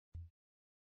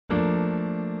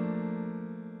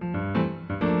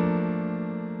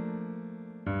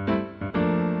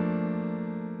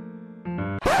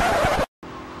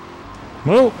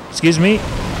Whoa, excuse me.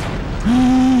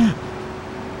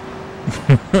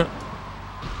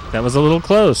 That was a little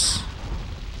close.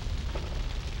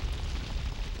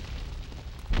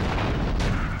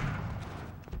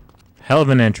 Hell of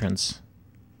an entrance.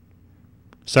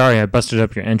 Sorry, I busted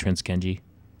up your entrance, Kenji.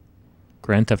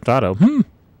 Grand Theft Auto.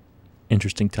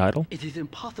 Interesting title. It is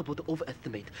impossible to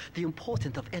overestimate the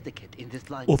importance of etiquette in this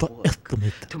line of work.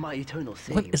 To my eternal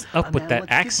shame, What is up with that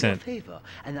accent? Favor,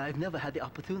 and I've never had the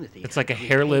opportunity. It's like a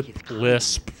hair lip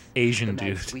lisp Asian the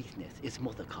man's dude. weakness is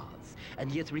motor cars, and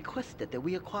he has requested that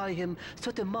we acquire him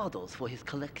certain models for his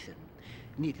collection.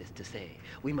 Needless to say,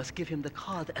 we must give him the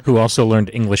card. Who also learned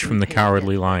English from the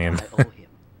Cowardly Lion. I owe him.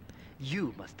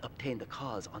 You must obtain the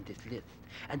cars on this list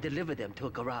and deliver them to a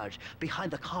garage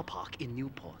behind the car park in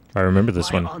Newport. I remember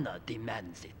this one. My honor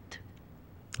demands it.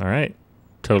 All right.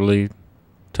 Totally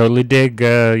dig,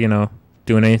 you know,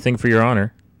 doing anything for your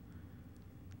honor.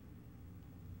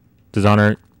 Does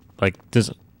honor, like, does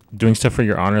doing stuff for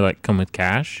your honor, like, come with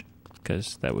cash?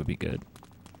 Because that would be good.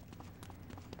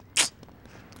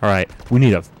 All right. We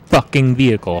need a fucking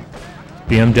vehicle.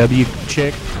 BMW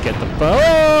chick, get the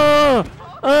phone.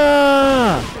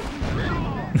 Ah!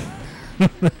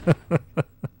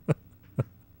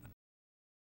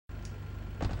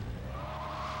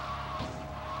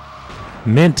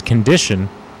 Mint condition.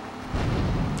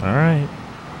 All right.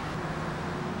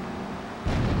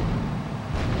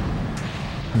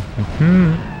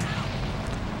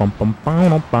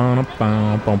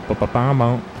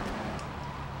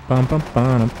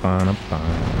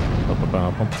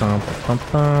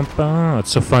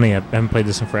 It's so funny. I haven't played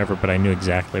this in forever, but I knew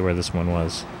exactly where this one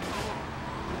was.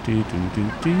 Do do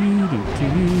do do do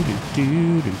do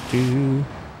do do do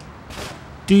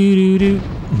do do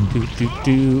do do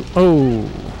do. Oh,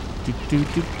 do do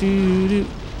do do do.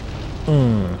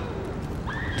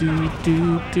 Do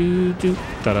do do do.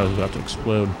 Thought I was about to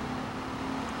explode.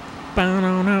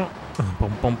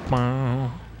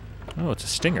 Oh, it's a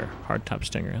stinger, hardtop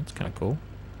stinger. That's kind of cool.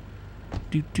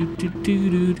 Do do do do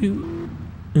do do.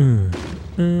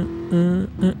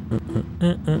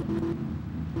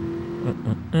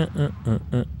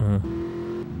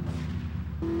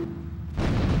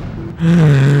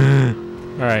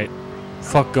 All right,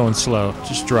 fuck going slow.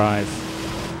 Just drive.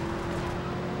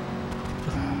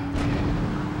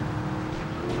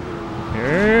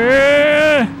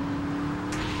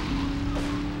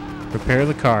 Repair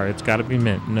the car. It's got to be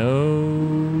mint.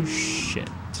 No shit.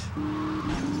 I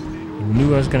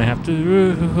knew I was gonna have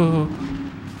to.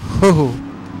 Oh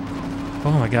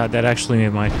my god, that actually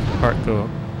made my heart go.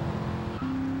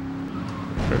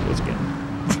 There it goes again.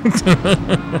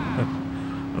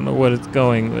 I don't know what it's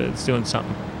going, but it's doing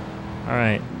something. All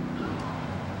right.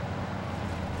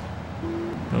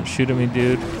 Don't shoot at me,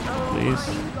 dude. Please.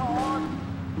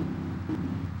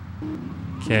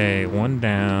 Okay, one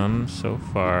down so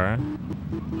far.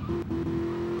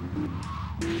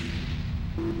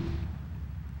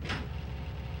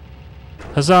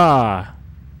 Huzzah!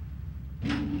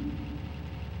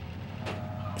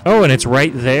 Oh, and it's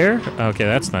right there? Okay,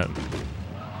 that's not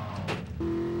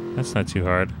too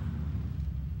hard.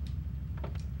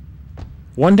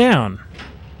 One down.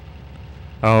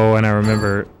 Oh, and I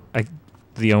remember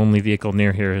the only vehicle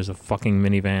near here is a fucking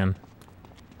minivan.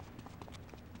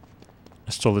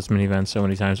 I stole this minivan so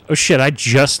many times. Oh shit, I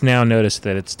just now noticed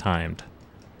that it's timed.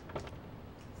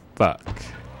 Fuck.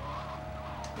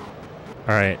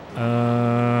 Alright,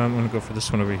 I'm gonna go for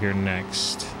this one over here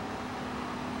next.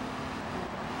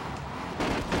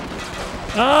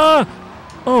 Ah!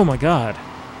 Oh my god.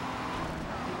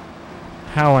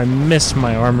 How I miss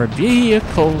my armored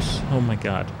vehicles. Oh my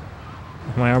god.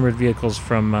 My armored vehicles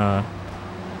from, ah!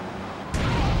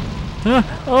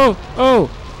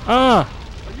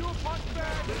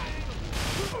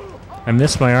 I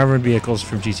miss my armored vehicles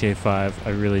from GTA 5.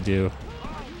 I really do.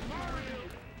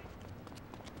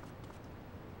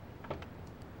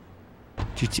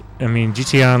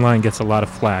 GTA Online gets a lot of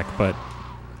flack, but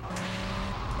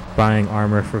buying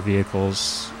armor for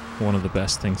vehicles, one of the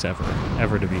best things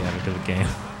ever to be added to the game.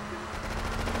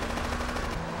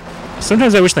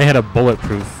 Sometimes I wish they had a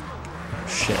bulletproof. Oh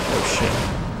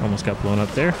shit! Almost got blown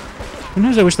up there.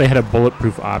 Sometimes I wish they had a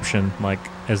bulletproof option, like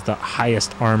as the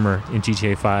highest armor in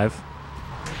GTA 5,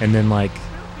 and then like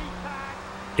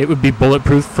it would be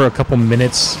bulletproof for a couple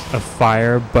minutes of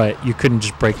fire, but you couldn't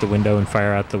just break the window and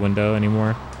fire out the window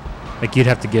anymore. Like you'd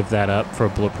have to give that up for a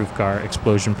bulletproof car.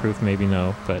 Explosion proof, maybe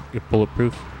no, but if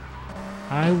bulletproof,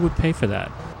 I would pay for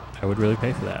that. I would really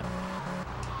pay for that.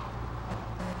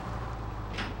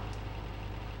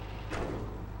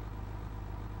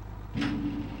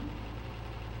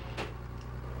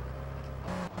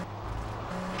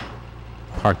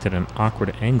 parked at an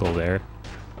awkward angle there.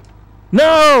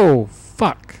 No!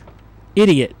 Fuck.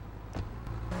 Idiot.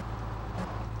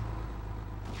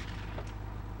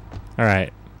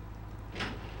 Alright.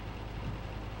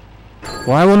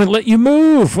 Why won't it let you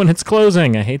move when it's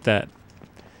closing? I hate that.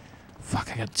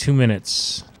 Fuck, I got 2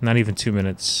 minutes. Not even 2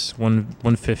 minutes.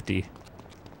 150.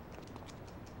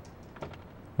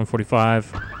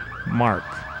 145. Mark.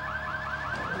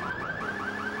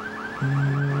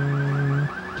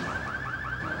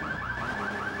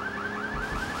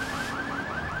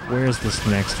 Where's this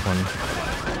next one?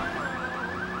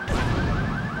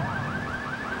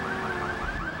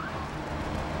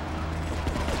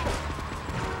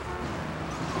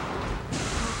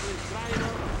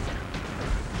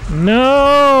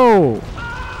 No!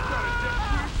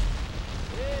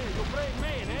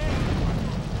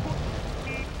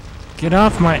 Get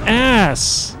off my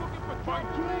ass!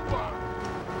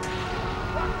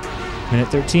 Minute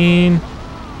 13. I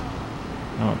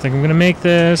don't think I'm gonna make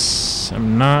this.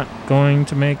 I'm not going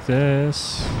to make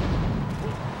this.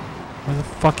 Where the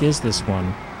fuck is this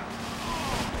one?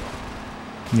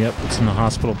 Yep, it's in the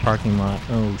hospital parking lot.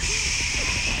 Oh,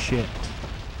 shit.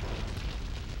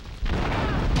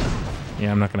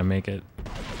 Yeah, I'm not gonna make it.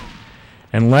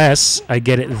 Unless I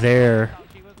get it there.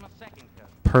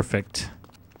 Perfect.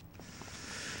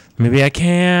 Maybe I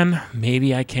can.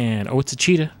 Maybe I can. Oh, it's a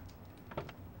cheetah.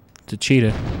 It's a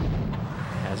cheetah.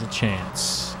 Has a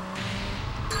chance.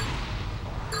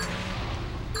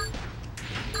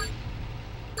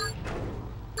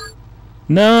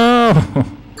 No!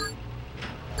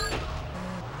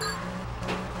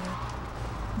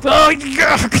 Oh,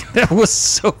 God! That was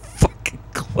so fucking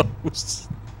close.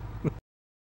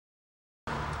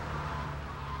 I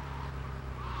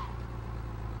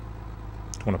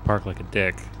want to park like a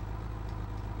dick.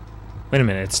 Wait a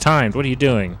minute, it's timed. What are you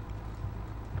doing?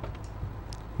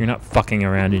 You're not fucking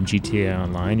around in GTA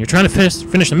Online. You're trying to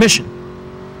finish the mission.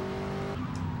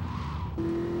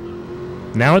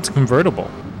 Now it's convertible.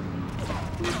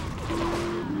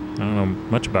 I don't know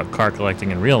much about car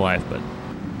collecting in real life, but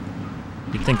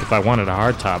you'd think if I wanted a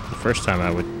hardtop the first time,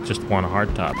 I would just want a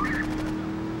hardtop.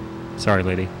 Sorry,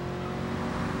 lady.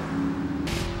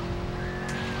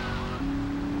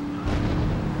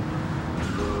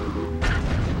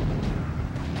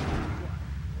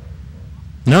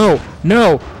 No!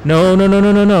 No! No, no, no,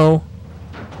 no, no, no!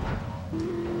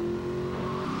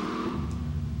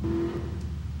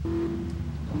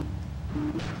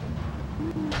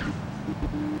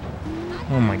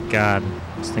 Oh my God.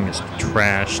 This thing is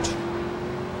trashed.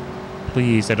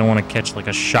 Please, I don't want to catch like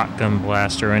a shotgun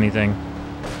blast or anything.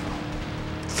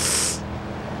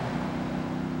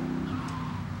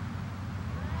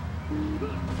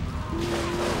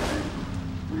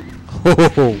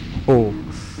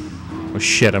 Oh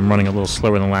shit, I'm running a little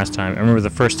slower than last time. I remember the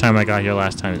first time I got here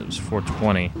last time, it was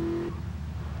 420.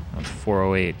 That was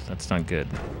 408. That's not good.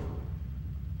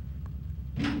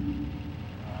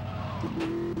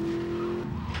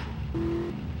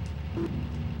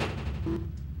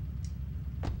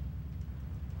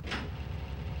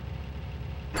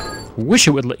 Wish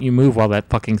it would let you move while that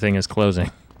fucking thing is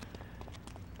closing.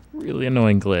 Really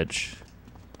annoying glitch.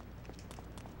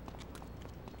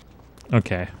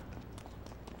 Okay.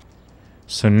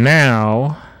 So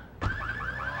now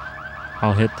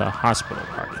I'll hit the hospital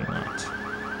parking lot.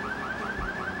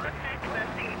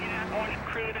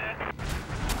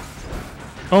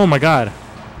 Oh my God.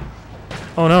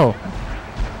 Oh no.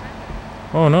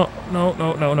 Oh no. No,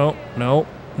 no, no, no, no,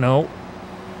 no.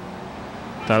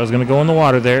 Thought I was gonna go in the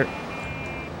water there.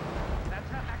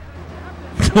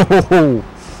 Oh.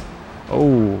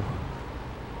 Oh.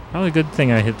 Probably a good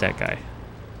thing I hit that guy.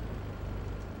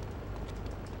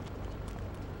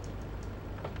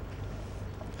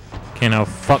 Okay, now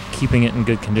fuck keeping it in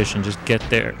good condition. Just get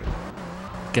there.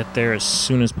 Get there as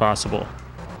soon as possible.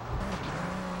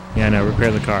 Yeah, no, repair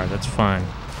the car. That's fine.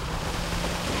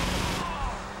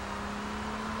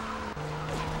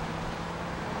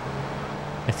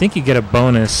 I think you get a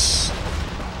bonus.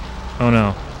 Oh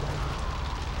no.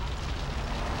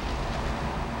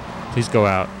 Please go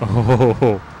out.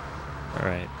 Oh.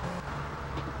 Alright.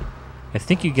 I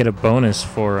think you get a bonus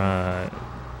for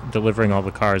delivering all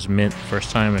the cars mint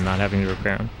first time and not having to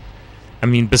repair them. I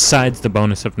mean, besides the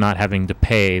bonus of not having to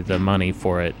pay the money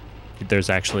for it, there's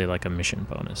actually like a mission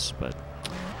bonus. But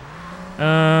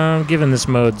given this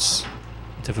mode's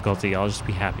difficulty, I'll just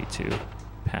be happy to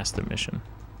pass the mission.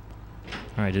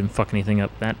 Alright, didn't fuck anything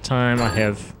up that time. I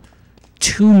have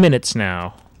 2 minutes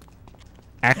now.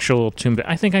 Actual 2 minutes.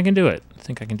 I think I can do it. I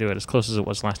think I can do it as close as it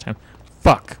was last time.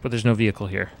 Fuck, but there's no vehicle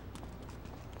here.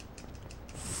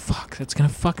 Fuck, that's gonna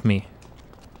fuck me.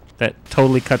 that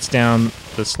totally cuts down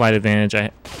the slight advantage I...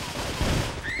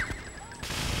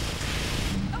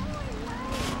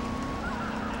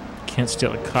 Can't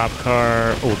steal a cop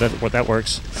car. Oh, that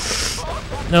works.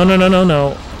 No, no, no, no,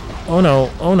 no. Oh,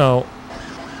 no. Oh, no.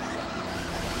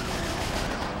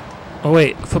 Oh,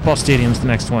 wait. Football stadium's the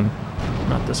next one.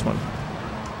 Not this one.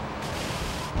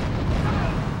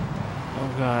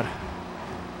 Oh, God.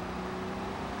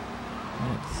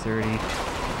 30.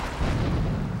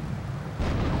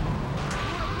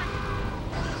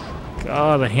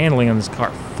 God, the handling on this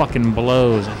car fucking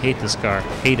blows. I hate this car.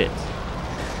 Hate it.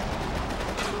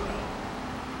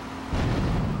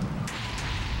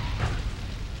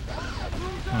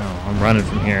 Oh, I'm running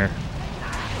from here.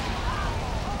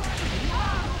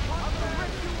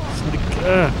 Somebody,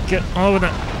 get over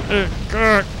that.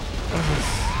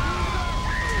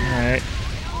 Alright.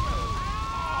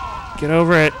 Get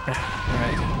over it.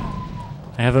 Alright.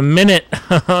 I have a minute.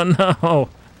 Oh, no.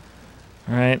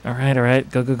 Alright, alright, alright.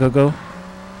 Go, go, go, go.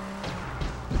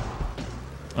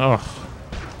 Oh.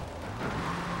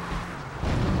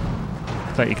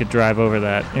 Thought you could drive over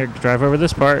that. Here, drive over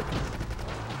this part.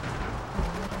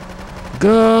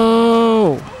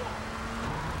 Go!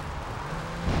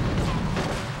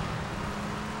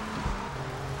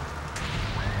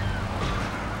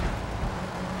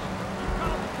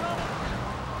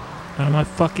 Out of my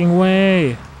fucking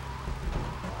way.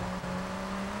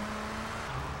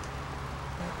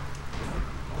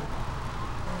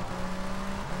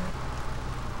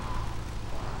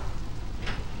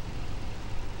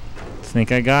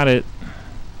 Think I got it.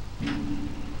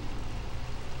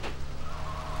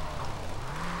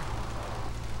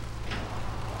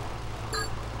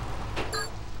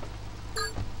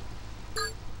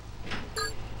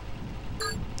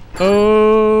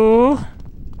 Oh,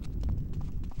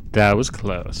 that was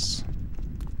close.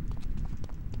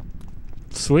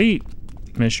 Sweet.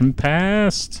 Mission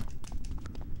passed.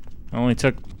 I only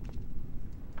took,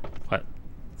 what,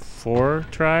 4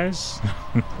 tries?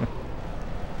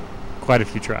 Quite a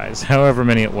few tries, however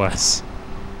many it was.